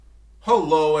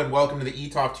Hello and welcome to the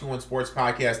eTalk 21 Sports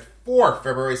Podcast for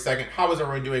February 2nd. How is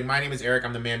everyone doing? My name is Eric.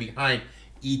 I'm the man behind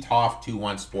eTalk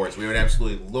 21 Sports. We have an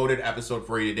absolutely loaded episode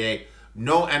for you today.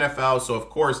 No NFL, so of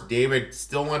course David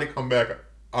still wanted to come back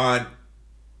on,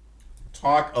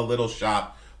 talk a little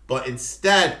shop, but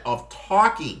instead of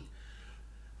talking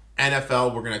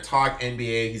NFL, we're going to talk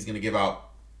NBA. He's going to give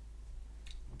out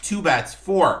two bets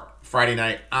for Friday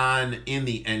night in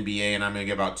the NBA, and I'm going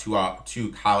to give out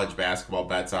two college basketball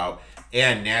bets out.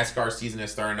 And NASCAR season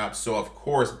is starting up, so of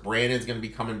course Brandon's going to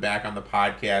be coming back on the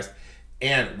podcast,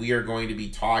 and we are going to be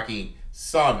talking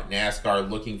some NASCAR.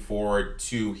 Looking forward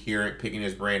to picking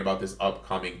his brain about this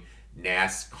upcoming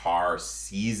NASCAR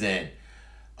season.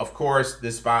 Of course,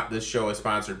 this show is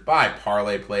sponsored by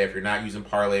Parlay Play. If you're not using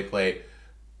Parlay Play,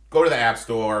 go to the App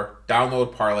Store,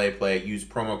 download Parlay Play, use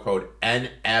promo code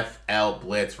NFL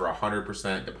Blitz for a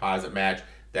 100% deposit match.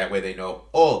 That way they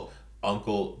know,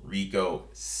 Uncle Rico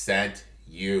sent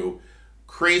you.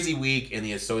 Crazy week in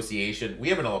the association. We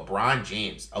have a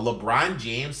LeBron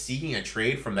James seeking a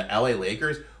trade from the LA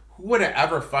Lakers. Who would have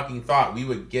ever fucking thought we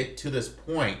would get to this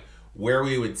point where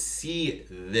we would see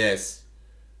this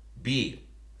be?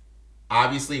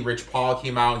 Obviously, Rich Paul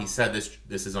came out. He said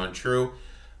this is untrue.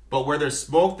 But where there's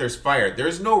smoke, there's fire.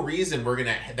 There's no reason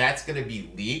that's gonna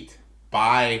be leaked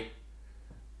by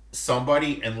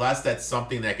somebody unless that's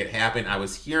something that could happen. I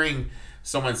was hearing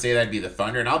someone say that'd be the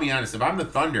Thunder, and I'll be honest, if I'm the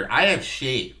Thunder, I have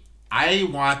Shea. I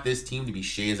want this team to be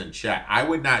Shea's and Chet. I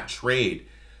would not trade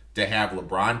to have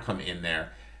LeBron come in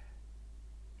there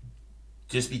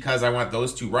just because I want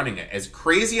those two running it. As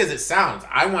crazy as it sounds,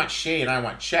 I want Shea and I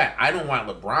want Chet. I don't want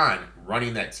LeBron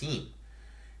running that team.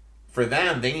 For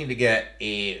them, they need to get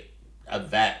a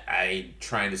vet.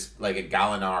 Like a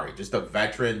Gallinari, just a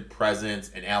veteran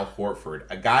presence, and Al Horford,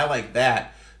 a guy like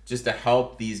that, just to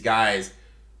help these guys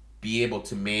be able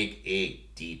to make a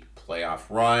deep playoff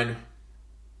run.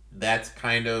 That's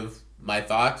kind of my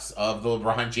thoughts of the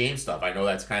LeBron James stuff. I know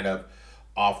that's kind of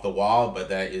off the wall, but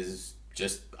that is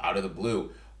just out of the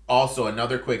blue. Also,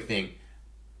 another quick thing.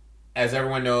 As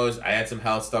everyone knows, I had some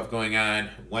health stuff going on.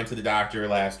 Went to the doctor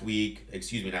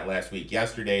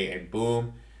yesterday, and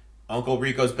boom, Uncle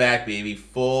Rico's back, baby.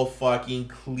 Full fucking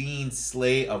clean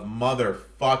slate of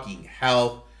motherfucking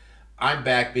health. I'm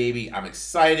back, baby. I'm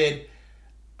excited.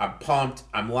 I'm pumped.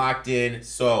 I'm locked in.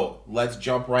 So let's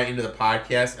jump right into the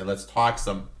podcast and let's talk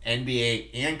some NBA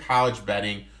and college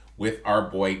betting with our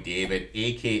boy David,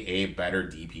 aka Better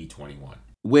DP21.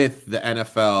 With the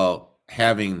NFL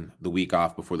having the week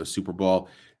off before the Super Bowl,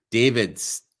 David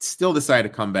still decided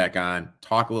to come back on,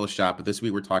 talk a little shop, but this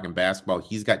week we're talking basketball.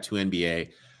 He's got two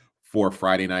NBA for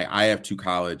Friday night. I have two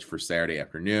college for Saturday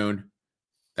afternoon.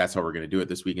 That's how we're going to do it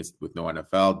this week with no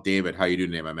NFL. David, how you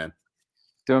doing today, my man?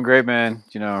 Doing great, man.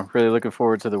 Really looking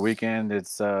forward to the weekend.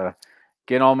 It's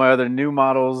getting all my other new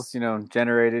models,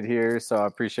 generated here. So I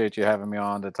appreciate you having me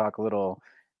on to talk a little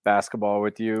basketball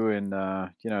with you and,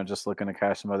 just looking to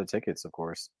cash some other tickets, of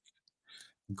course.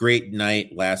 Great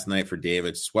night last night for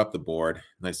David. Swept the board.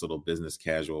 Nice little business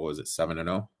casual. Was it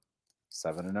 7-0?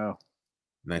 7-0.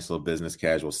 Nice little business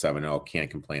casual 7-0. Can't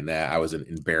complain that. I was an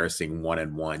embarrassing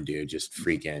 1-1, dude.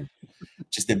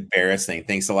 Just embarrassing.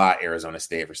 Thanks a lot, Arizona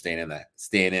State, for staying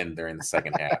in during the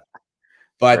second half.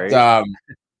 But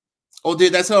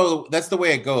dude, that's the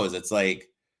way it goes. It's like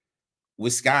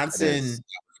Wisconsin,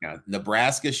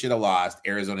 Nebraska should have lost.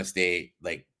 Arizona State,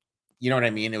 like, you know what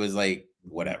I mean? It was like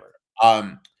whatever.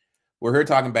 We're here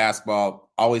talking basketball.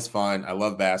 Always fun. I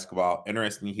love basketball.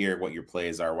 Interesting to hear what your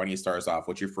plays are. Why don't you start us off?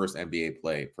 What's your first NBA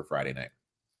play for Friday night?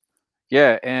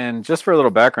 Yeah, and just for a little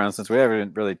background, since we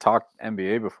haven't really talked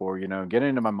NBA before, getting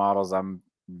into my models, I'm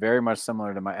very much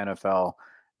similar to my NFL.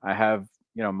 I have,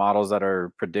 models that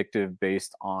are predictive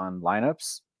based on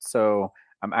lineups. So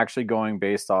I'm actually going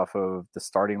based off of the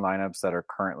starting lineups that are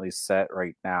currently set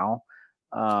right now.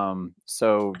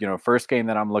 First game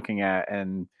that I'm looking at,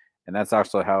 and that's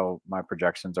actually how my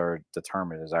projections are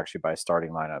determined, is actually by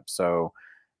starting lineup. So,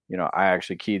 I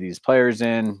actually key these players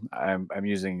in. I'm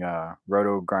using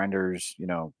Roto Grinders,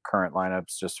 current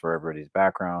lineups just for everybody's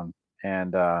background.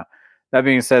 And that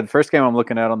being said, first game I'm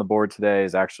looking at on the board today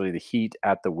is actually the Heat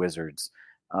at the Wizards.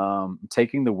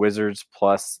 Taking the Wizards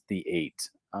plus the 8.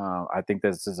 I think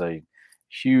this is a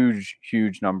huge,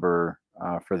 huge number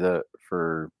for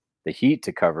the Heat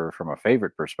to cover from a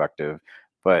favorite perspective.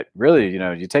 But really,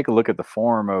 you take a look at the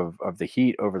form of the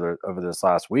Heat over this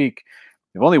last week.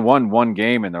 They've only won one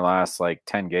game in their last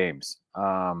 10 games.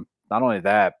 Not only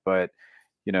that, but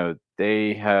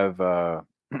they have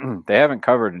they haven't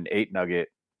covered an 8 nugget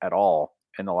at all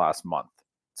in the last month.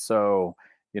 So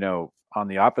on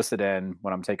the opposite end,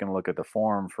 when I'm taking a look at the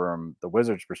form from the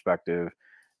Wizards' perspective,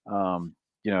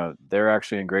 they're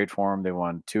actually in great form. They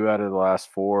won 2 out of the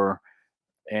last 4,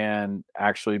 and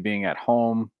actually being at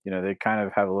home, they kind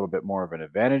of have a little bit more of an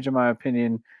advantage, in my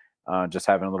opinion. Just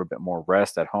having a little bit more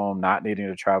rest at home, not needing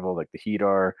to travel like the Heat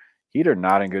are. Heat are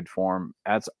not in good form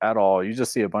at all. You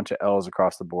just see a bunch of L's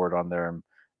across the board on there.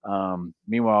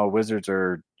 Meanwhile, Wizards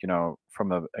are, from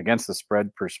the against the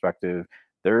spread perspective,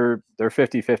 they're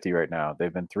 50-50 right now.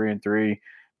 They've been 3-3,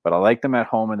 but I like them at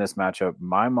home in this matchup.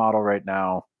 My model right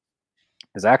now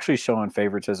is actually showing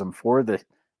favoritism for the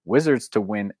Wizards to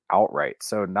win outright.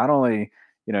 So not only,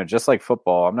 just like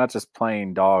football, I'm not just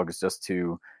playing dogs just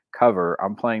to cover,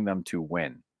 I'm playing them to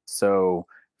win. So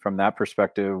from that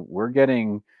perspective, we're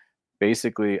getting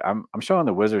basically, I'm showing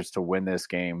the Wizards to win this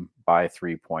game by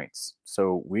 3 points.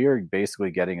 So we are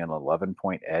basically getting an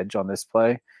 11-point edge on this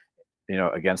play,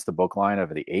 against the book line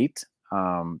of the 8,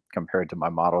 compared to my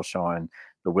model showing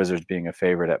the Wizards being a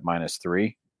favorite at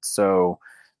 -3. So,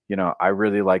 I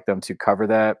really like them to cover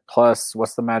that. Plus,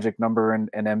 what's the magic number in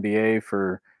NBA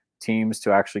for teams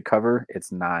to actually cover?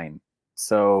 It's 9.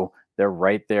 So they're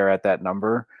right there at that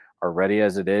number already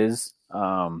as it is.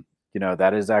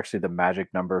 That is actually the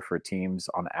magic number for teams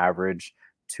on average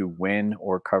to win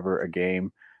or cover a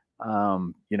game.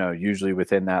 Usually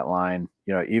within that line,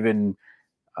 even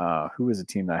who was a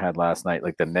team that I had last night?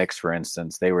 Like the Knicks, for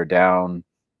instance, they were down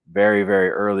very, very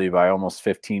early by almost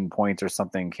 15 points or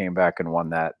something, came back and won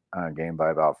that game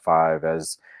by about 5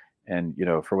 and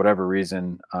for whatever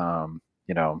reason,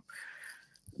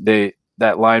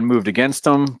 that line moved against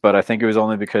them, but I think it was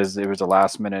only because it was a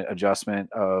last minute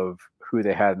adjustment of who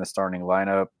they had in the starting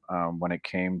lineup when it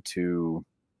came to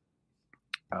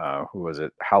who was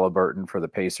it? Halliburton for the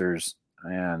Pacers,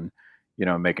 and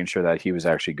making sure that he was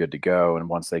actually good to go. And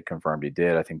once they confirmed he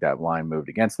did, I think that line moved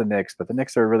against the Knicks. But the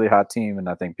Knicks are a really hot team, and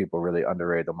I think people really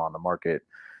underrate them on the market.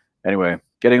 Anyway,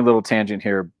 getting a little tangent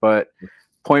here, but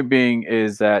point being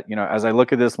is that, as I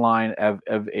look at this line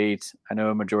of 8, I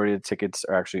know a majority of the tickets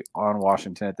are actually on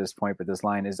Washington at this point, but this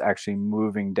line is actually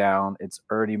moving down. It's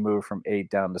already moved from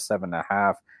 8 down to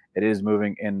 7.5. It is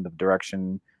moving in the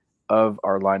direction of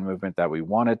our line movement that we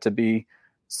want it to be.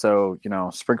 So,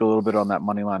 sprinkle a little bit on that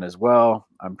money line as well.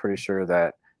 I'm pretty sure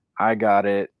that I got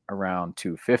it around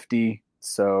 250.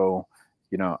 So,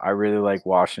 I really like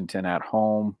Washington at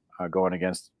home, going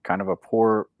against kind of a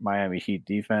poor Miami Heat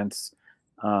defense,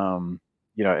 and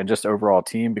just overall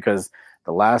team, because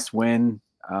the last win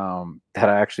that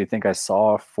I actually think I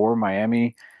saw for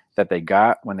Miami that they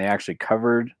got when they actually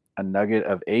covered a nugget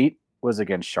of 8 was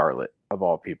against Charlotte, of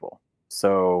all people.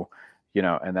 So,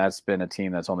 and that's been a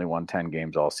team that's only won 10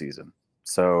 games all season.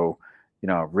 So,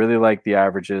 really like the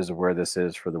averages of where this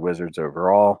is for the Wizards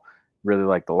overall. Really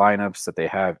like the lineups that they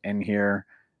have in here.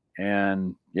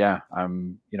 And yeah,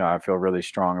 I feel really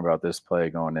strong about this play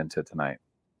going into tonight.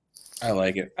 I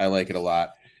like it. I like it a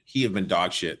lot. He have been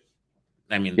dog shit.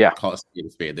 I mean, yeah, call it a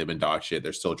spade. They've been dog shit.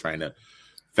 They're still trying to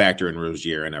factor in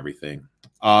Rozier and everything.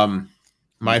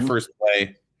 My first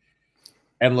play,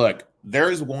 and look,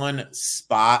 there's one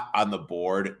spot on the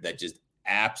board that just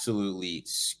absolutely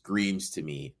screams to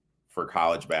me for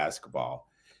college basketball.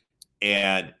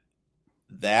 And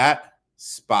that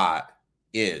spot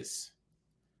is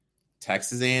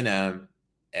Texas A&M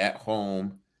at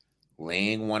home,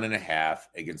 laying 1.5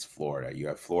 against Florida. You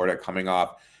have Florida coming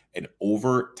off an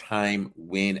overtime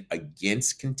win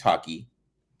against Kentucky,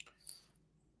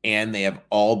 and they have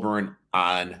Auburn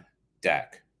on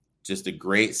deck. Just a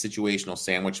great situational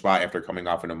sandwich spot after coming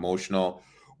off an emotional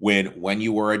win when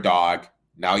you were a dog.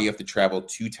 Now you have to travel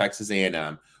to Texas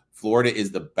A&M. Florida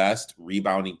is the best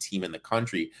rebounding team in the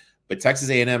country, but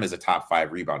Texas A&M is a top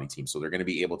 5 rebounding team, so they're going to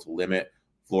be able to limit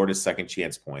Florida's second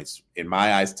chance points. In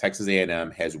my eyes, Texas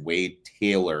A&M has Wade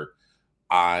Taylor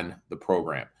on the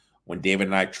program. When David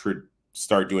and I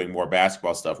start doing more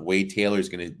basketball stuff, Wade Taylor is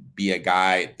going to be a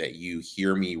guy that you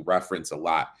hear me reference a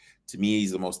lot. To me,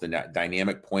 he's the most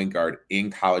dynamic point guard in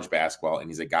college basketball, and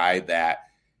he's a guy that,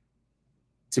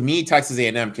 to me, Texas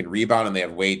A&M can rebound, and they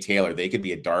have Wade Taylor. They could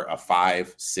be a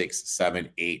 5, 6, 7,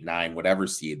 8, 9, whatever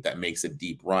seed that makes a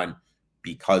deep run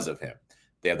because of him.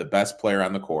 They have the best player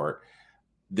on the court.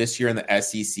 This year in the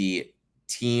SEC,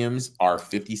 teams are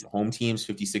home teams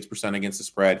 56% against the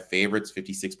spread, favorites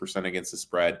 56% against the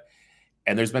spread.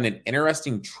 And there's been an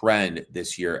interesting trend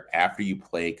this year after you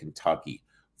play Kentucky.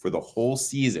 For the whole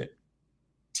season,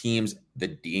 teams, the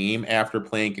game after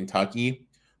playing Kentucky,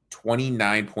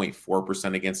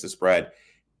 29.4% against the spread.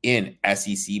 In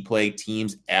SEC play,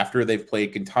 teams after they've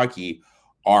played Kentucky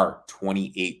are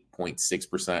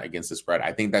 28.6% against the spread.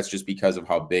 I think that's just because of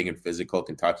how big and physical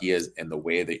Kentucky is and the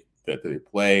way that that they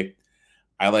play.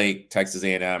 I like Texas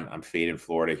A&M. I'm fading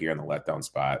Florida here in the letdown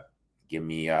spot. Give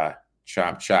me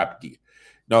chop.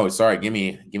 No, sorry. Give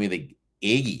me the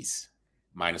Aggies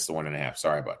minus the 1.5.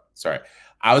 Sorry, bud. Sorry.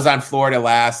 I was on Florida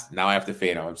last. Now I have to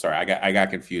fade them. I'm sorry. I got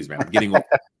confused, man. I'm getting old.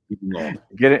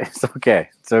 Get it? It's okay.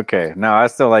 It's okay. No, I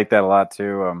still like that a lot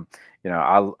too.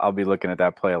 I'll be looking at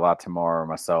that play a lot tomorrow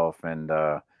myself. And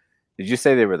did you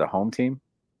say they were the home team?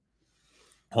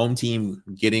 Home team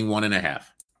getting 1.5.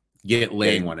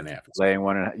 Laying 1.5. Laying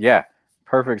 1.5. Yeah,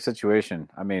 perfect situation.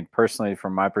 I mean, personally,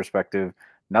 from my perspective,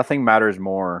 nothing matters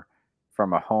more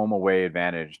from a home away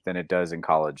advantage than it does in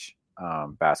college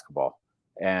basketball.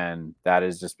 And that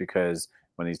is just because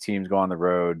when these teams go on the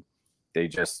road, they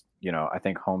just, I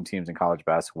think home teams in college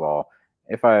basketball,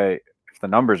 if the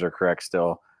numbers are correct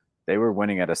still, they were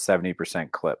winning at a 70%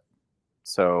 clip.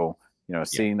 So,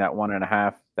 seeing that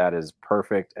 1.5, that is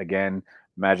perfect. Again,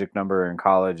 magic number in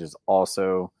college is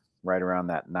also right around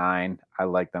that 9. I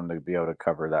like them to be able to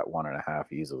cover that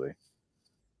 1.5 easily.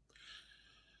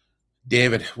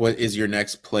 David, what is your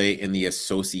next play in the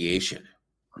association?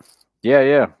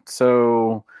 Yeah.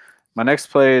 So my next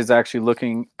play is actually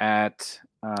looking at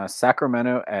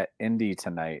Sacramento at Indy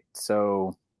tonight.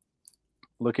 So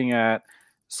looking at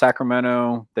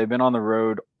Sacramento, they've been on the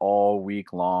road all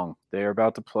week long. They're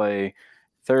about to play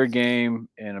fourth game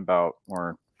in about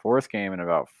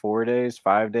 4 days,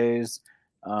 5 days.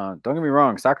 Don't get me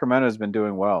wrong, Sacramento has been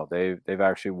doing well. They've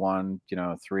actually won,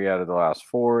 3 out of the last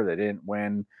 4. They didn't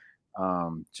win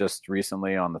just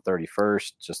recently on the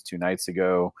 31st, just 2 nights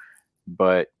ago.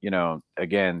 But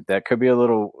again, that could be a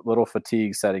little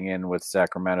fatigue setting in with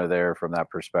Sacramento there from that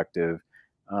perspective.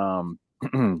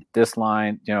 This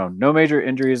line, no major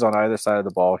injuries on either side of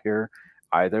the ball here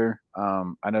either.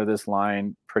 I know this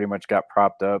line pretty much got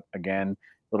propped up again.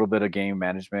 A little bit of game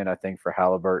management, I think, for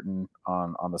Halliburton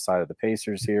on the side of the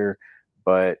Pacers here.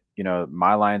 But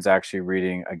my line's actually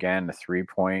reading again a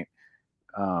 3-point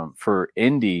for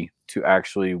Indy to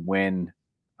actually win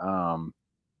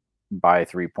by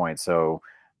 3 points. So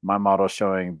my model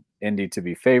showing Indy to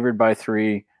be favored by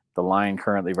 3. The line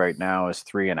currently right now is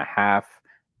 3.5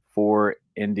 for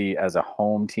Indy as a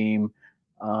home team.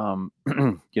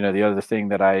 The other thing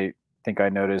that I think I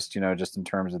noticed, just in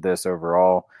terms of this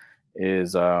overall,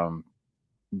 is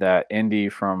that Indy,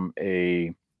 from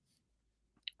a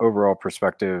overall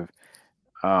perspective,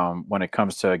 when it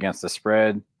comes to against the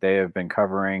spread, they have been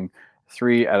covering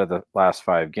 3 out of the last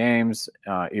 5 games.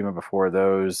 Even before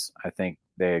those, I think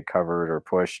they had covered or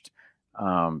pushed.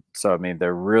 So, I mean,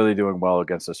 they're really doing well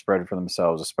against the spread for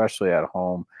themselves, especially at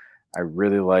home. I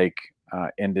really like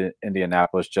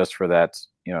Indianapolis just for that,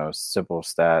 simple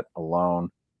stat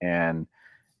alone. And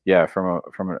yeah, from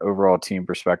an overall team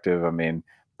perspective, I mean,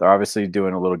 they're obviously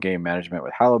doing a little game management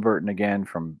with Halliburton again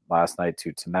from last night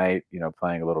to tonight,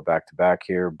 playing a little back-to-back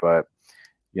here. But,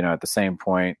 at the same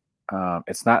point,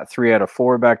 it's not 3 out of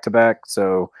 4 back-to-back.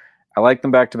 So I like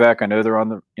them back-to-back. I know they're on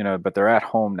the, but they're at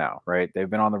home now, right? They've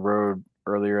been on the road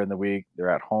earlier in the week. They're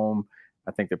at home.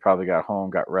 I think they probably got home,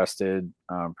 got rested,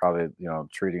 probably,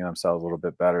 treating themselves a little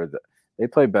bit better. They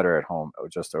play better at home,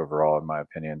 just overall, in my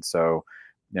opinion. So,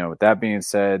 with that being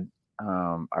said,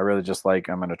 I really just I'm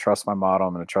going to trust my model.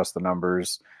 I'm going to trust the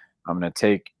numbers. I'm going to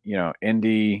take,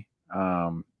 Indy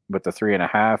with the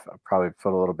 3.5. I'll probably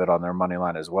put a little bit on their money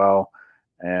line as well.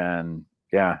 And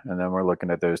yeah, and then we're looking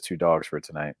at those 2 dogs for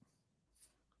tonight.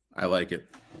 I like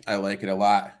it. I like it a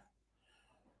lot.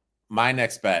 My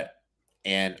next bet,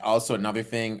 and also another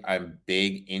thing I'm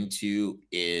big into,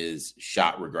 is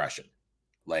shot regression.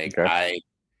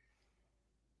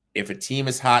 If a team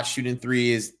is hot shooting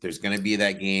threes, there's going to be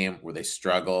that game where they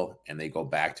struggle and they go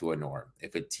back to a norm.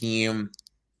 If a team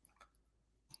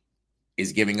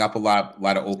is giving up a lot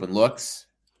of open looks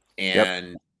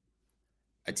and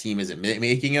a team isn't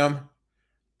making them,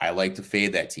 I like to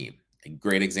fade that team. A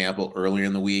great example, earlier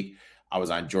in the week, I was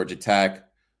on Georgia Tech,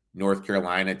 North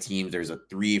Carolina teams. There's a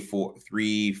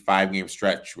 5 game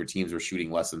stretch where teams were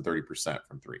shooting less than 30%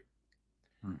 from 3.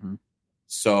 Mm-hmm.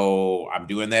 So I'm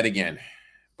doing that again.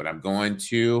 But I'm going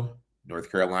to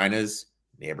North Carolina's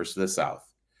neighbors to the south.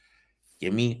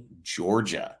 Give me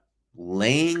Georgia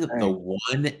laying the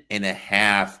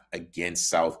 1.5 against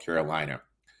South Carolina.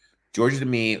 Georgia, to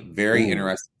me, very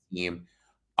interesting team.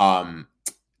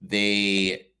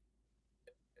 They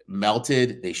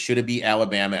melted. They should have beat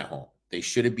Alabama at home. They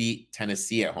should have beat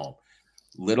Tennessee at home.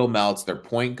 Little melts. Their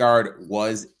point guard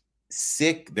was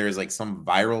sick. There's some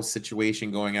viral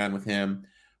situation going on with him.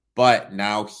 But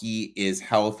now he is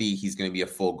healthy. He's going to be a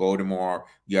full go tomorrow.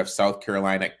 You have South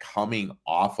Carolina coming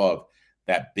off of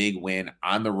that big win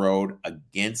on the road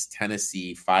against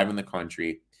Tennessee, 5 in the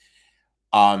country.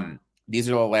 These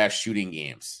are the last shooting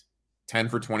games. 10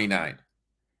 for 29,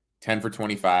 10 for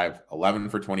 25, 11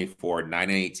 for 24, 9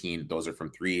 and 18. Those are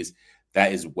from threes.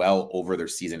 That is well over their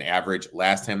season average.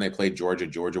 Last time they played Georgia,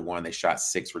 Georgia won. They shot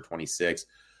 6 for 26.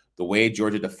 The way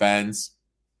Georgia defends,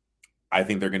 I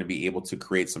think they're going to be able to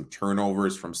create some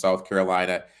turnovers from South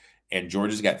Carolina. And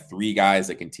Georgia's got 3 guys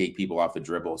that can take people off the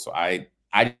dribble. So I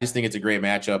just think it's a great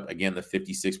matchup. Again, the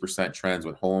 56% trends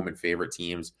with home and favorite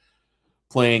teams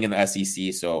playing in the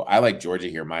SEC. So I like Georgia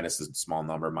here, minus a small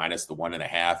number, minus the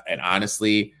 1.5. And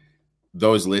honestly,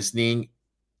 those listening,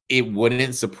 it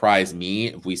wouldn't surprise me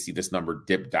if we see this number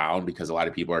dip down because a lot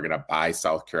of people are going to buy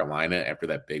South Carolina after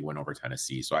that big win over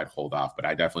Tennessee. So I'd hold off, but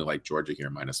I definitely like Georgia here,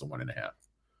 minus the 1.5.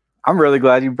 I'm really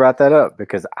glad you brought that up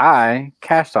because I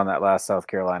cashed on that last South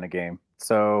Carolina game.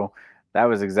 So that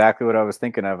was exactly what I was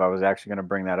thinking of. I was actually going to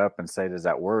bring that up and say, does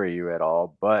that worry you at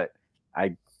all? But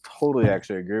I totally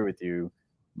actually agree with you.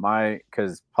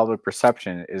 Because public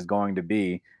perception is going to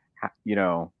be,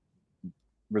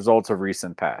 results of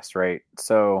recent past, right?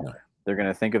 So they're going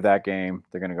to think of that game.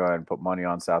 They're going to go ahead and put money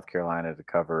on South Carolina to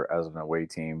cover as an away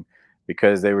team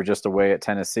because they were just away at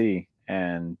Tennessee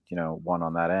and, won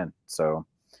on that end. So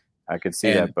I could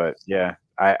see that. But yeah,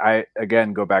 I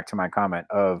again go back to my comment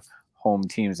of home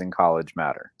teams in college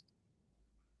matter.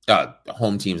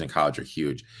 Home teams in college are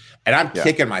huge. And I'm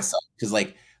kicking myself because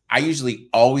I usually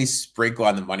always sprinkle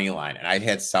on the money line. And I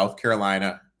had South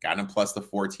Carolina, got them plus the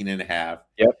 14.5.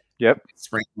 Yep.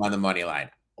 Sprinkle on the money line.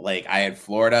 I had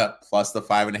Florida plus the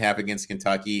 5.5 against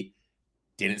Kentucky.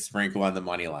 Didn't sprinkle on the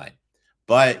money line.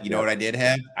 But you know what I did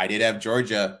have? I did have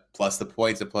Georgia plus the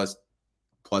points and plus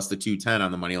the 210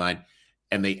 on the money line.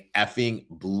 And they effing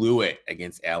blew it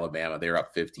against Alabama. They were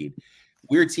up 15.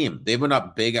 Weird team. They've been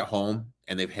up big at home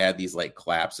and they've had these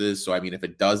collapses. So, I mean, if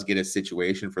it does get a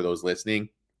situation for those listening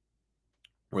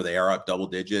where they are up double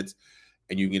digits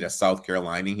and you can get a South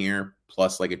Carolina here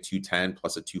plus a 210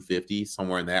 plus a 250,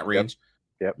 somewhere in that range,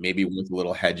 maybe with a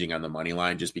little hedging on the money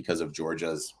line just because of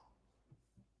Georgia's.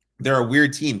 They're a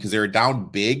weird team because they're down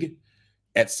big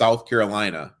at South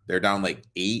Carolina. They're down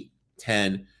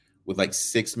 8-10 with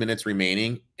 6 minutes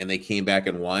remaining and they came back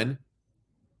and won.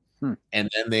 And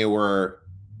then they were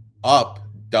up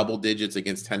double digits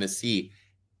against Tennessee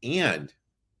and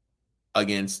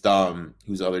against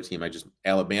who's the other team?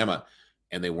 Alabama,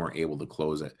 and they weren't able to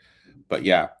close it. But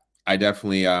yeah, I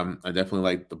definitely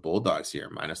like the Bulldogs here,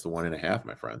 minus the 1.5,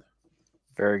 my friend.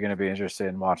 Very going to be interested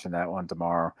in watching that one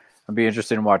tomorrow. I'll be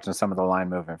interested in watching some of the line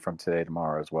movement from today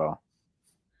tomorrow as well.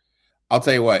 I'll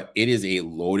tell you what, it is a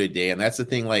loaded day, and that's the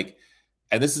thing.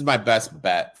 And this is my best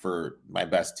bet for my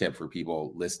best tip for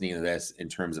people listening to this in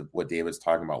terms of what David's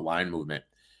talking about line movement.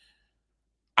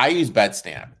 I use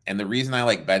BetStamp, and the reason I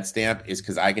like BetStamp is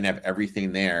because I can have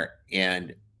everything there,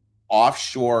 and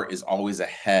offshore is always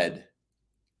ahead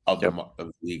of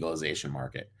the legalization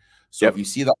market. So if you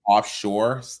see the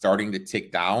offshore starting to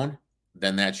tick down,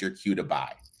 then that's your cue to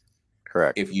buy.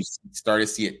 Correct. If you start to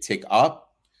see it tick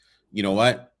up, you know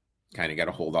what? Kind of got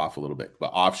to hold off a little bit.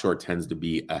 But offshore tends to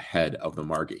be ahead of the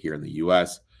market here in the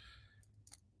U.S.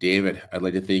 David, I'd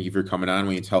like to thank you for coming on.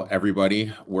 Will you tell everybody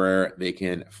where they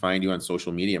can find you on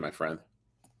social media, my friend?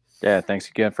 Yeah, thanks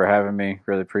again for having me.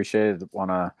 Really appreciate it.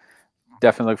 Want to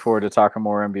definitely look forward to talking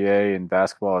more NBA and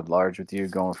basketball at large with you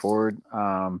going forward.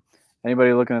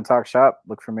 Anybody looking to talk shop,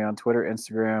 look for me on Twitter,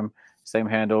 Instagram, same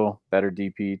handle,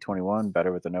 BetterDP21,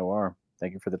 better with an OR.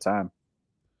 Thank you for the time.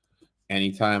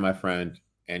 Anytime, my friend.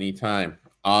 Anytime.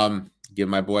 Give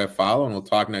my boy a follow, and we'll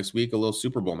talk next week. A little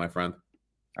Super Bowl, my friend.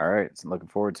 All right. So looking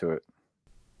forward to it.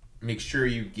 Make sure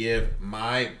you give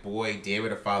my boy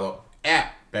David a follow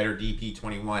at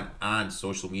BetterDP21 on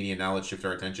social media. Now let's shift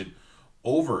our attention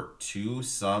over to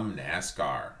some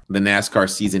NASCAR. The NASCAR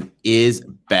season is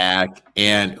back,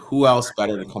 and who else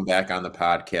better to come back on the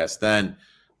podcast than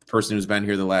the person who's been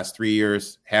here the last 3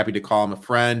 years? Happy to call him a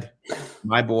friend,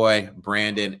 my boy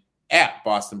Brandon at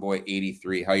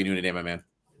BostonBoy83. How you doing today, my man?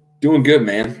 Doing good,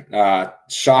 man.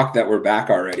 Shocked that we're back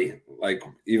already.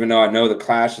 Even though I know the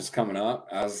Clash is coming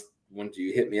up, when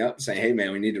you hit me up saying, hey,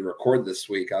 man, we need to record this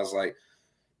week, I was like,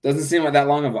 doesn't seem like that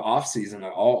long of an off season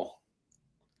at all.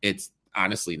 It's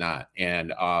honestly not.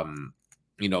 And,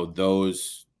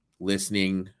 those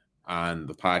listening on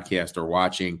the podcast or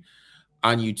watching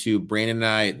on YouTube, Brandon and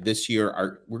I this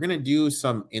year we're going to do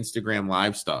some Instagram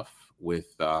live stuff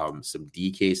with some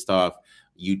DK stuff.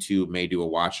 YouTube may do a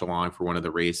watch along for one of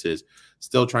the races.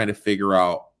 Still trying to figure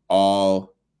out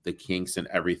all the kinks and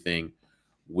everything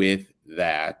with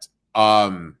that.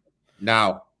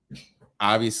 Now,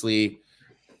 obviously,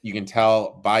 you can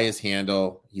tell by his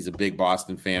handle, he's a big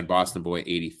Boston fan, Boston Boy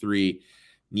 83.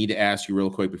 Need to ask you real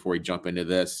quick before we jump into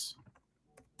this.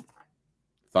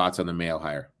 Thoughts on the male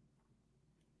hire?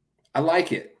 I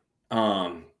like it.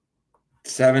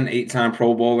 7-8-time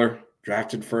Pro Bowler,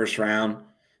 drafted first round,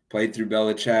 played through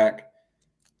Belichick,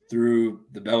 through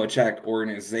the Belichick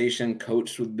organization,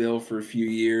 coached with Bill for a few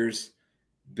years.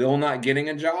 Bill not getting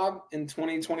a job in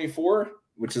 2024,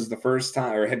 which is the first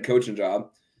time, or head coaching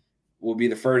job, will be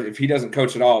the first. If he doesn't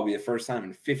coach at all, it'll be the first time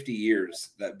in 50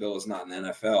 years that Bill is not in the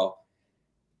NFL.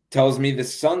 Tells me the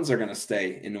Suns are going to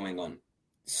stay in New England.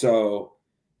 So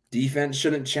defense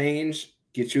shouldn't change.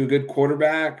 Get you a good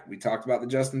quarterback. We talked about the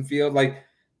Justin Field. Like,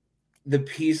 the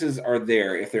pieces are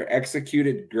there. If they're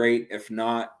executed, great. If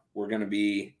not, we're going to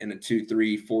be in a 2,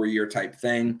 3, 4 year type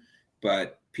thing.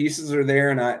 But pieces are there,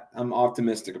 and I'm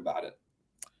optimistic about it.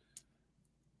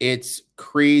 It's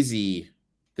crazy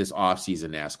this offseason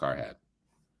NASCAR had.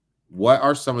 What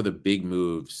are some of the big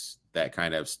moves that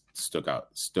kind of stood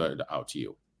out to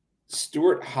you?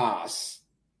 Stewart-Haas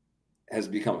has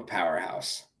become a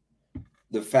powerhouse.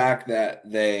 The fact that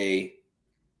they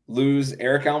lose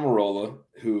Eric Almirola,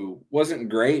 who wasn't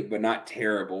great but not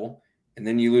terrible, and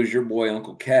then you lose your boy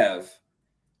Uncle Kev.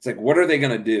 It's like, what are they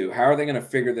going to do? How are they going to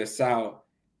figure this out?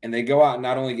 And they go out and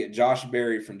not only get Josh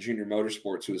Berry from Junior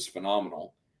Motorsports, who is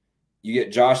phenomenal. You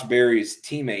get Josh Berry's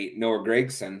teammate, Noah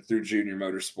Gragson, through Junior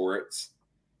Motorsports.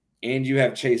 And you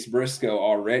have Chase Briscoe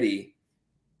already.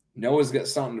 Noah's got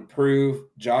something to prove.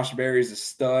 Josh Berry's a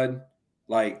stud.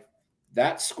 Like,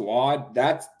 that squad,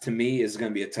 that to me is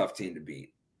going to be a tough team to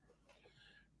beat.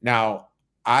 Now,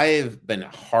 I've been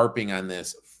harping on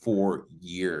this for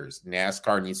years.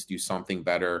 NASCAR needs to do something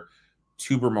better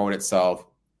to promote itself,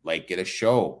 like get a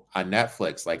show on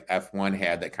Netflix like F1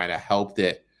 had that kind of helped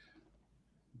it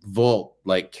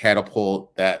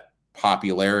catapult that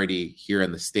popularity here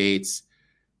in the States.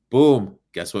 Boom.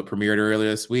 Guess what premiered earlier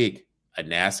this week? A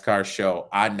NASCAR show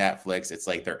on Netflix. It's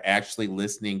like they're actually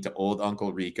listening to old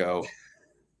Uncle Rico.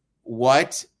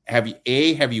 What have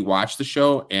you watched the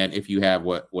show? And if you have,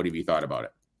 what have you thought about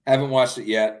it? Haven't watched it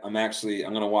yet. I'm going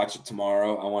to watch it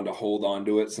tomorrow. I wanted to hold on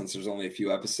to it since there's only a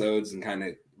few episodes and kind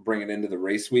of bring it into the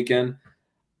race weekend.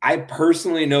 I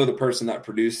personally know the person that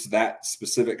produced that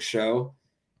specific show.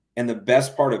 And the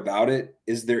best part about it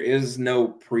is there is no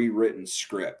pre-written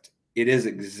script. It is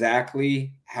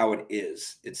exactly how it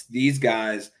is. It's these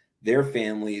guys, their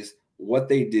families, what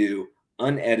they do,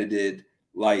 unedited.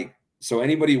 So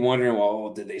anybody wondering, well,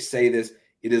 did they say this?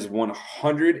 It is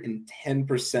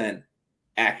 110%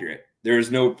 accurate. There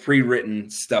is no pre-written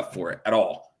stuff for it at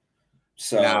all.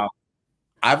 So now,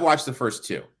 I've watched the first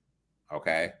two,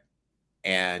 okay?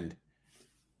 And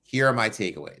here are my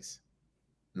takeaways.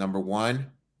 Number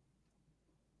one,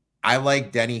 I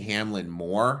like Denny Hamlin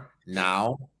more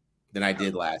now than I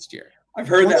did last year. I've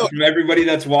heard that from everybody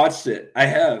that's watched it.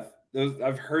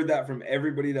 I've heard that from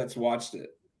everybody that's watched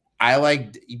it. I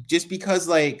like, just because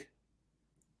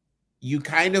you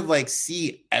kind of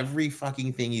see every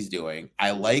fucking thing he's doing. I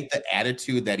like the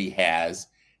attitude that he has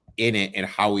in it and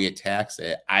how he attacks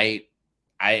it. I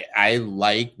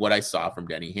like what I saw from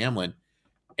Denny Hamlin,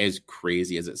 as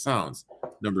crazy as it sounds.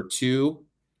 Number two,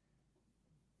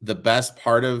 the best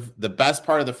part of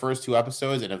the first two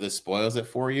episodes, and if this spoils it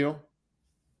for you,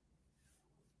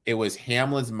 it was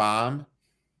Hamlin's mom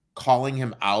calling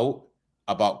him out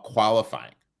about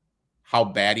qualifying, how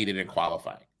bad he did in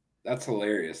qualifying. That's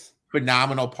hilarious.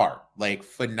 Phenomenal part.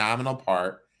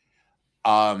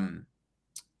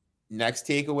 Next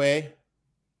takeaway,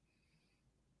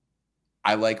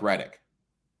 I like Reddick.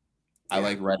 Yeah. I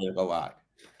like Reddick a lot.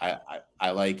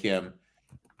 I like him.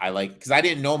 Because I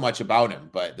didn't know much about him,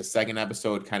 but the second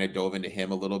episode kind of dove into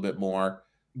him a little bit more.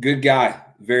 Good guy.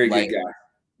 Very good guy.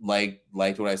 Liked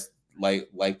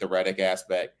the Reddick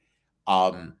aspect.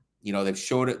 They've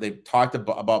showed it. They've talked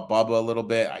about Bubba a little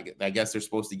bit. I guess they're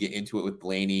supposed to get into it with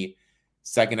Blaney.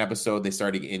 Second episode, they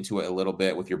started to get into it a little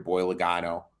bit with your boy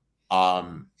Logano.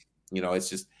 It's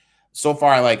just, so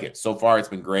far I like it. So far it's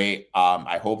been great.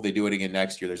 I hope they do it again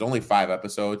next year. There's only 5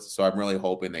 episodes, so I'm really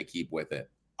hoping they keep with it.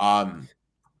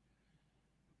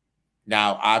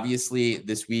 Now, obviously,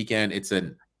 this weekend it's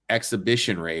an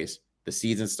exhibition race. The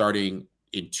season's starting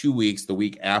in 2 weeks, the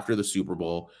week after the Super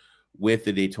Bowl, with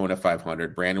the Daytona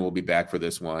 500. Brandon will be back for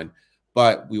this one.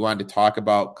 But we wanted to talk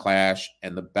about Clash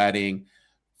and the betting.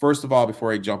 First of all,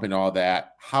 before I jump into all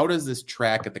that, how does this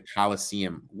track at the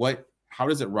Coliseum, how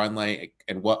does it run like,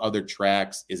 and what other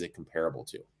tracks is it comparable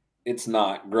to? It's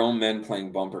not. Grown men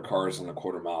playing bumper cars on a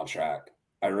quarter-mile track.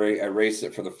 I raced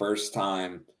it for the first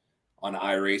time on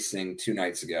iRacing 2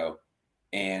 nights ago,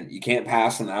 and you can't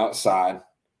pass on the outside.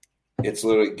 It's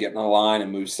literally get in a line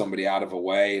and move somebody out of a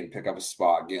way and pick up a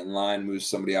spot. Get in line, move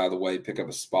somebody out of the way, pick up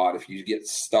a spot. If you get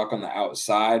stuck on the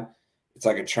outside, it's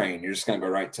like a train. You're just going to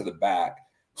go right to the back.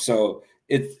 So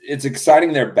it's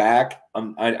exciting they're back.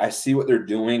 I see what they're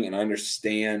doing and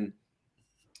understand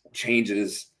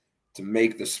changes to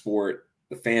make the sport,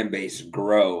 the fan base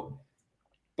grow.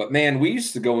 But, man, we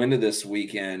used to go into this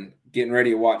weekend getting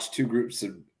ready to watch two groups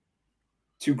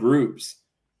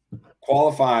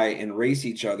qualify and race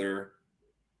each other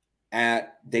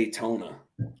at Daytona.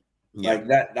 Yeah. Like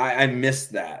that, I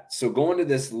missed that. So going to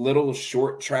this little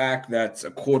short track that's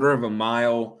a quarter of a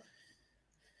mile,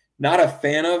 not a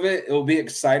fan of it. It'll be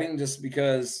exciting just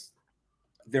because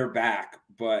they're back.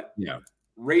 But Yeah.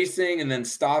 racing and then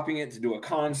stopping it to do a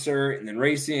concert and then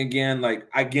racing again,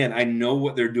 I know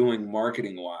what they're doing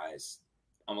marketing-wise.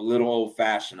 I'm a little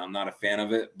old-fashioned. I'm not a fan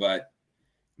of it, but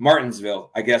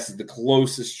Martinsville, I guess, is the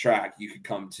closest track you could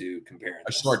come to comparing.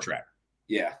 A short track.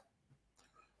 Yeah.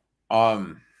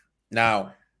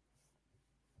 Now,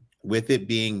 with it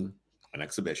being an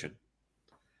exhibition,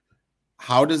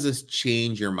 how does this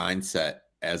change your mindset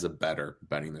as a bettor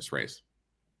betting this race?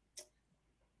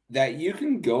 That you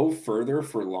can go further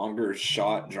for longer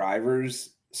shot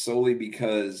drivers solely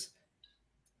because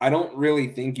I don't really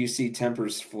think you see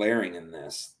tempers flaring in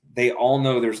this. They all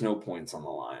know there's no points on the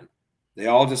line. They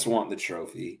all just want the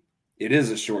trophy. It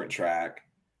is a short track.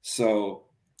 So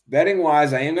betting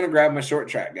wise, I am going to grab my short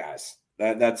track guys.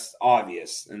 That's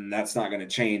obvious, and that's not going to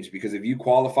change because if you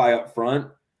qualify up front,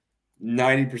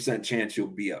 90% chance you'll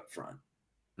be up front.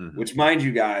 Mm-hmm. Which, mind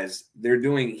you guys, they're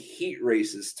doing heat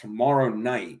races tomorrow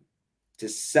night to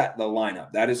set the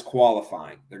lineup. That is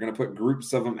qualifying. They're going to put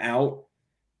groups of them out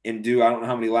and do, I don't know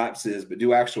how many laps it is, but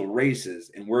do actual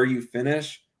races. And where you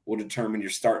finish will determine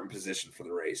your starting position for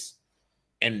the race.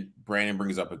 And Brandon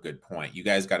brings up a good point. You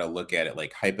guys got to look at it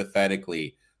like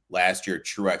hypothetically. Last year,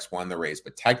 Truex won the race,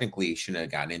 but technically he shouldn't have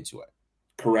gotten into it.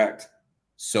 Correct.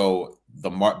 So the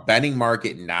betting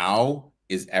market now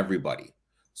is everybody.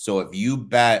 So if you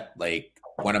bet, like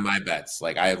one of my bets,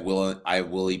 like I have William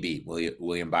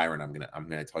Byron. I'm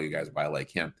gonna tell you guys why I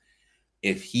like him.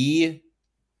 If you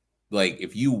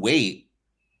wait,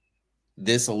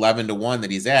 this 11-1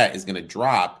 that he's at is gonna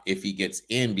drop if he gets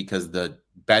in because the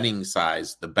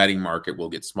betting market will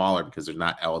get smaller because there's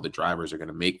not all the drivers are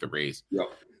gonna make the race. Yep.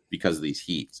 Because of these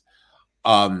heats.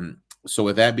 So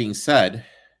with that being said,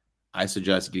 I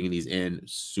suggest getting these in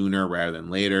sooner rather than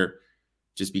later,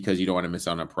 just because you don't want to miss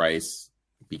out on a price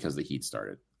because the heat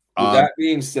started. With that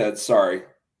being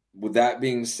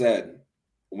said,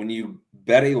 when you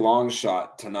bet a long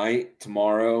shot tonight,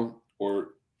 tomorrow,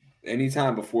 or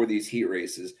anytime before these heat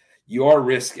races, you are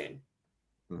risking.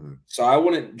 Mm-hmm. So I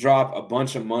wouldn't drop a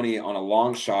bunch of money on a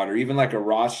long shot or even like a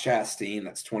Ross Chastain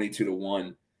that's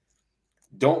 22-1.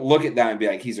 Don't look at that and be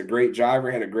like, he's a great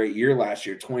driver, had a great year last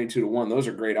year, 22-1. Those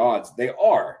are great odds. They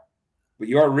are. But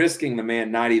you are risking the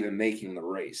man not even making the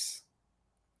race.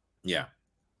 Yeah.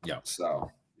 Yeah. So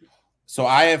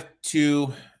I have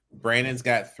 2. Brandon's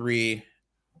got 3.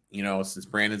 Since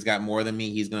Brandon's got more than me,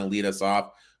 he's going to lead us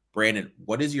off. Brandon,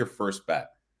 what is your first bet?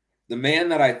 The man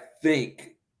that I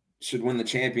think should win the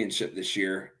championship this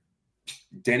year,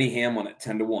 Denny Hamlin at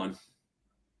 10-1.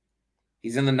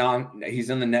 He's in the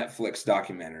Netflix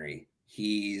documentary.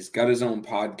 He's got his own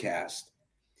podcast.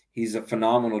 He's a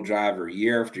phenomenal driver.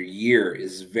 Year after year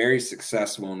is very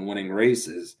successful in winning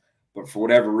races, but for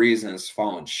whatever reason has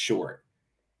fallen short.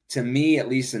 To me, at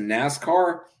least in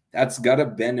NASCAR, that's got to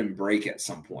bend and break at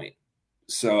some point.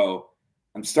 So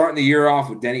I'm starting the year off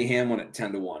with Denny Hamlin at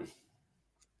 10-1.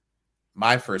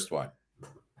 My first one.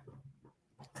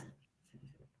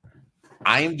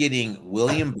 I am getting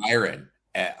William Byron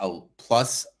at a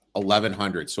plus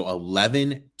 1,100. So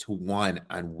 11-1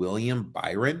 on William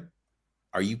Byron.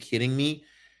 Are you kidding me?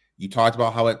 You talked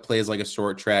about how it plays like a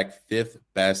short track, 5th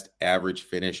best average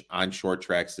finish on short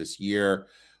tracks this year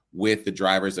with the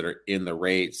drivers that are in the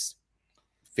race.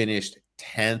 Finished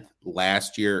 10th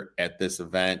last year at this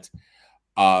event.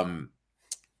 On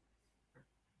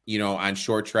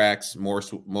short tracks,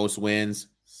 most wins,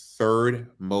 3rd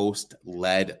most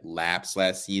led laps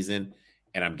last season.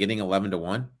 And I'm getting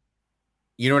 11-1.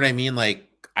 You know what I mean? Like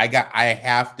I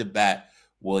have to bet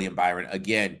William Byron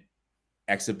again.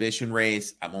 Exhibition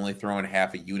race. I'm only throwing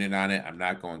half a unit on it. I'm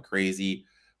not going crazy,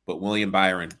 but William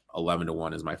Byron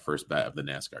 11-1 is my first bet of the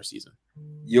NASCAR season.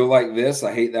 You'll like this.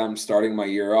 I hate that I'm starting my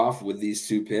year off with these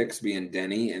 2 picks being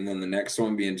Denny and then the next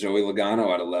one being Joey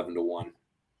Logano at 11-1.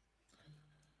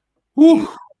 Whew.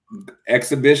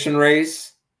 Exhibition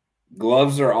race.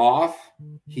 Gloves are off.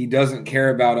 He doesn't care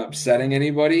about upsetting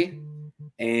anybody.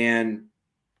 And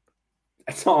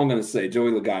That's all I'm going to say.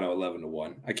 Joey Logano,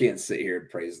 11-1. I can't sit here and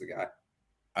praise the guy.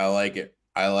 I like it.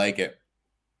 I like it.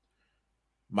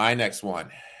 My next one.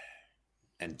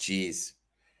 And geez.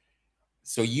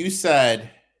 So you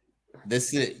said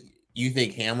you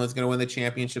think Hamlin's going to win the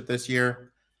championship this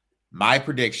year? My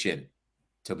prediction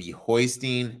to be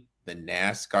hoisting the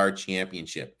NASCAR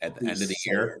championship at the end of the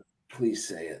year. Please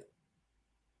say it.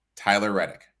 Tyler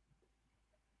Reddick.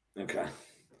 Okay.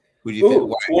 Who do you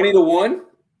think? 20-1?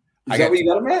 Is that what you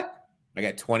got him at? I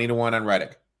got 20-1 on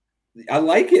Reddick. I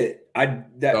like it.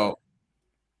 So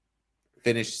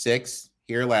finished 6th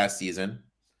here last season.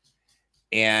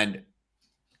 And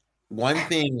one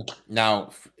thing now,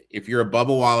 if you're a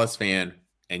Bubba Wallace fan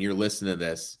and you're listening to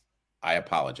this, I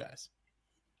apologize.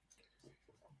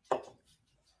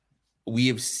 We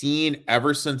have seen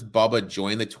ever since Bubba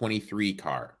joined the 23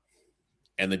 car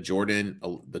and the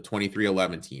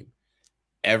 2311 team,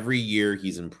 every year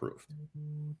he's improved.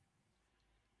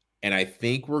 And I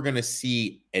think we're going to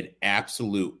see an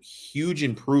absolute huge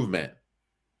improvement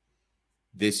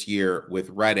this year with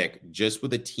Reddick, just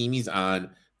with the team he's on,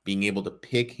 being able to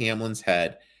pick Hamlin's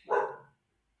head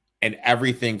and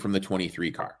everything from the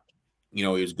 23 car. He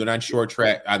was good on short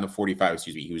track, on the 45,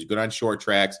 excuse me. He was good on short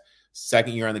tracks.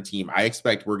 Second year on the team. I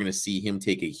expect we're going to see him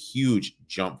take a huge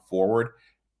jump forward.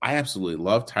 I absolutely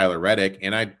love Tyler Reddick,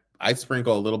 and I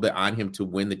sprinkle a little bit on him to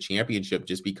win the championship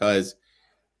just because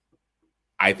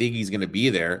I think he's going to be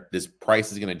there. This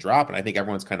price is going to drop, and I think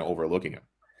everyone's kind of overlooking him.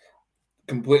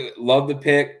 Completely love the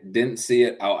pick. Didn't see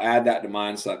it. I'll add that to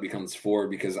mine so that becomes 4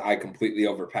 because I completely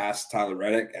overpassed Tyler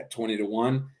Reddick at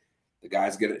 20-1. The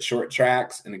guy's good at short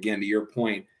tracks. And again, to your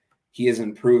point, he is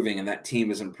improving and that team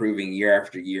is improving year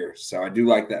after year. So I do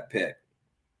like that pick.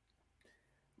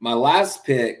 My last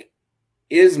pick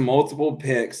is multiple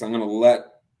picks. I'm going to let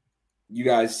you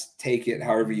guys take it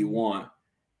however you want.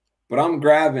 But I'm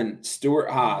grabbing Stuart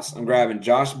Haas. I'm grabbing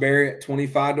Josh Berry at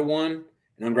 25-1.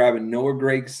 And I'm grabbing Noah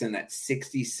Gragson at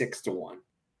 66-1.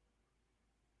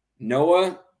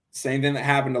 Noah, same thing that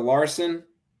happened to Larson.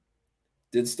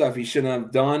 Did stuff he shouldn't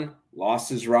have done. Lost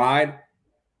his ride.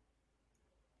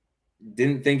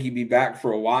 Didn't think he'd be back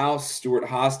for a while. Stuart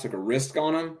Haas took a risk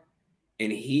on him.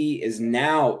 And he is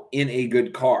now in a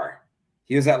good car.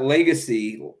 He was at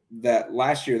Legacy that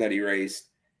last year that he raced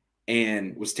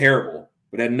and was terrible.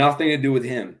 But had nothing to do with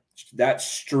him. That's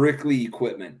strictly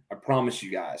equipment. I promise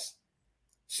you guys.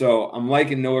 So I'm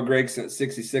liking Noah Gragson at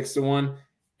 66-1.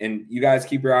 And you guys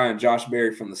keep your eye on Josh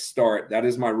Berry from the start. That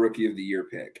is my rookie of the year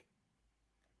pick.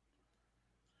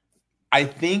 I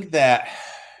think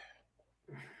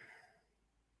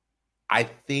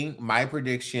my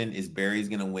prediction is Barry's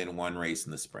going to win one race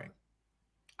in the spring.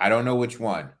 I don't know which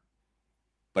one,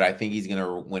 but I think he's going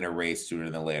to win a race sooner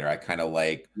than later. I kind of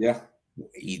like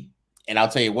and I'll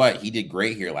tell you what, he did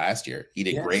great here last year. He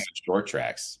did great on short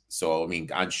tracks. So, I mean,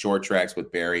 on short tracks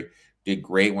with Barry, did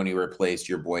great when he replaced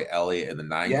your boy Elliott in the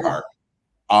 9 car.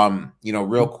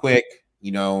 Real quick,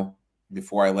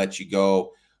 before I let you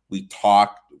go, we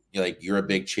talked, you're a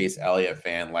big Chase Elliott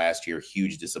fan last year,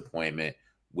 huge disappointment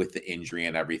with the injury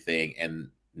and everything and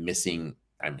missing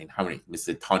a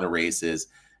ton of races,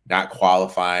 not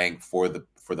qualifying for the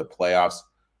playoffs.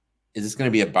 Is this going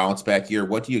to be a bounce back year?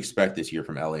 What do you expect this year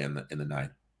from Elliott in the 9?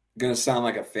 Going to sound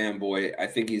like a fanboy. I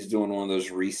think he's doing one of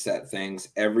those reset things.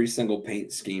 Every single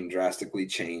paint scheme drastically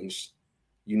changed.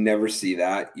 You never see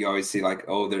that. You always see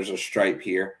there's a stripe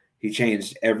here. He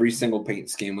changed every single paint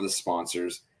scheme with his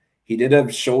sponsors. He did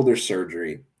have shoulder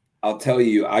surgery. I'll tell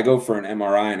you, I go for an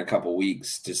MRI in a couple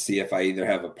weeks to see if I either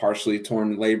have a partially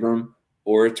torn labrum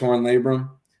or a torn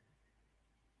labrum.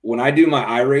 When I do my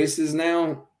eye races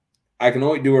now, I can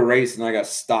only do a race and I got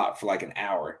stopped for an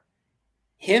hour.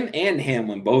 Him and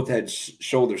Hamlin both had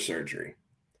shoulder surgery.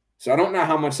 So I don't know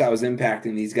how much that was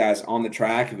impacting these guys on the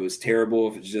track, if it was terrible,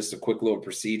 if it's just a quick little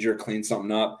procedure, clean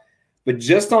something up. But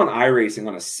just on iRacing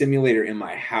on a simulator in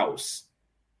my house,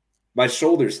 my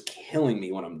shoulder's killing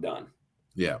me when I'm done.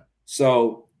 Yeah.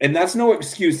 So, and that's no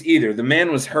excuse either. The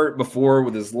man was hurt before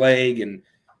with his leg, and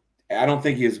I don't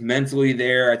think he was mentally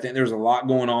there. I think there's a lot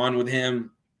going on with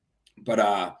him. But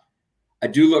I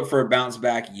do look for a bounce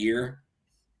back year.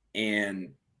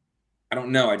 And I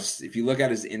don't know. If you look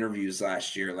at his interviews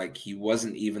last year, he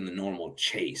wasn't even the normal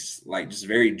Chase, just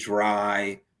very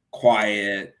dry,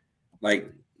 quiet,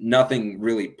 nothing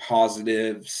really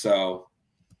positive. So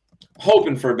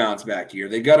hoping for a bounce back year.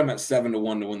 They got him at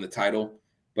 7-1 to win the title,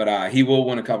 but he will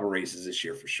win a couple races this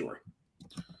year for sure.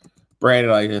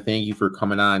 Brandon, I'd like to thank you for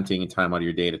coming on, taking time out of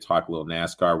your day to talk a little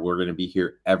NASCAR. We're going to be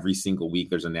here every single week.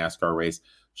 There's a NASCAR race,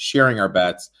 sharing our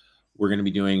bets. We're going to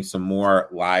be doing some more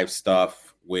live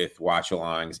stuff with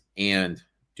watch-alongs and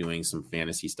doing some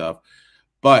fantasy stuff.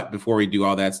 But before we do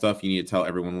all that stuff, you need to tell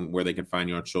everyone where they can find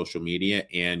you on social media.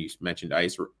 And you mentioned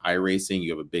iRacing.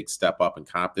 You have a big step up in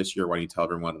comp this year. Why don't you tell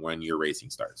everyone when your racing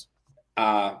starts?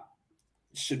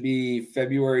 Should be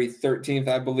February 13th,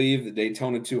 I believe, the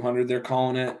Daytona 200, they're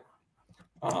calling it.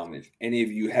 If any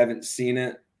of you haven't seen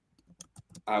it,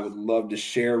 I would love to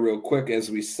share real quick as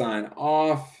we sign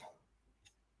off.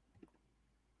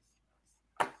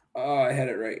 Oh, I had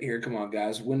it right here. Come on,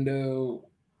 guys. Window.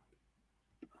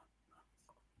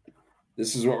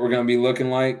 This is what we're going to be looking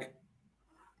like.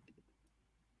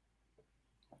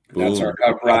 That's our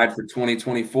cup ride for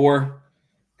 2024.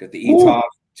 Got the ETOP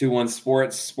 21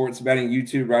 sports betting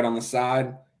YouTube right on the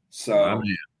side. So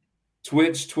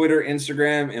Twitch, Twitter,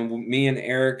 Instagram, and me and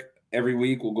Eric every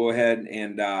week will go ahead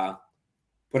and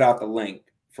put out the link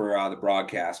for the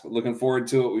broadcast. But looking forward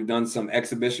to it. We've done some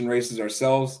exhibition races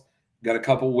ourselves. Got a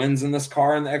couple wins in this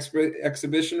car in the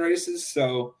exhibition races.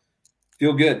 So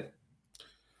feel good.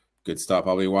 Good stuff.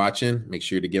 I'll be watching. Make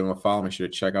sure to give them a follow. Make sure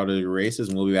to check out the races.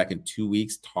 And we'll be back in 2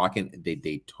 weeks talking the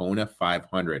Daytona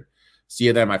 500. See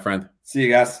you then, my friend. See you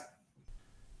guys.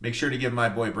 Make sure to give my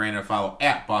boy Brandon a follow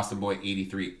at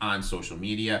BostonBoy83 on social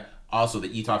media. Also, the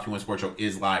eTalk 21 Sports Show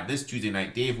is live this Tuesday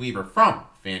night. Dave Weaver from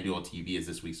FanDuel TV is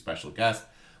this week's special guest.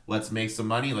 Let's make some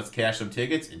money. Let's cash some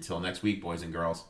tickets. Until next week, boys and girls.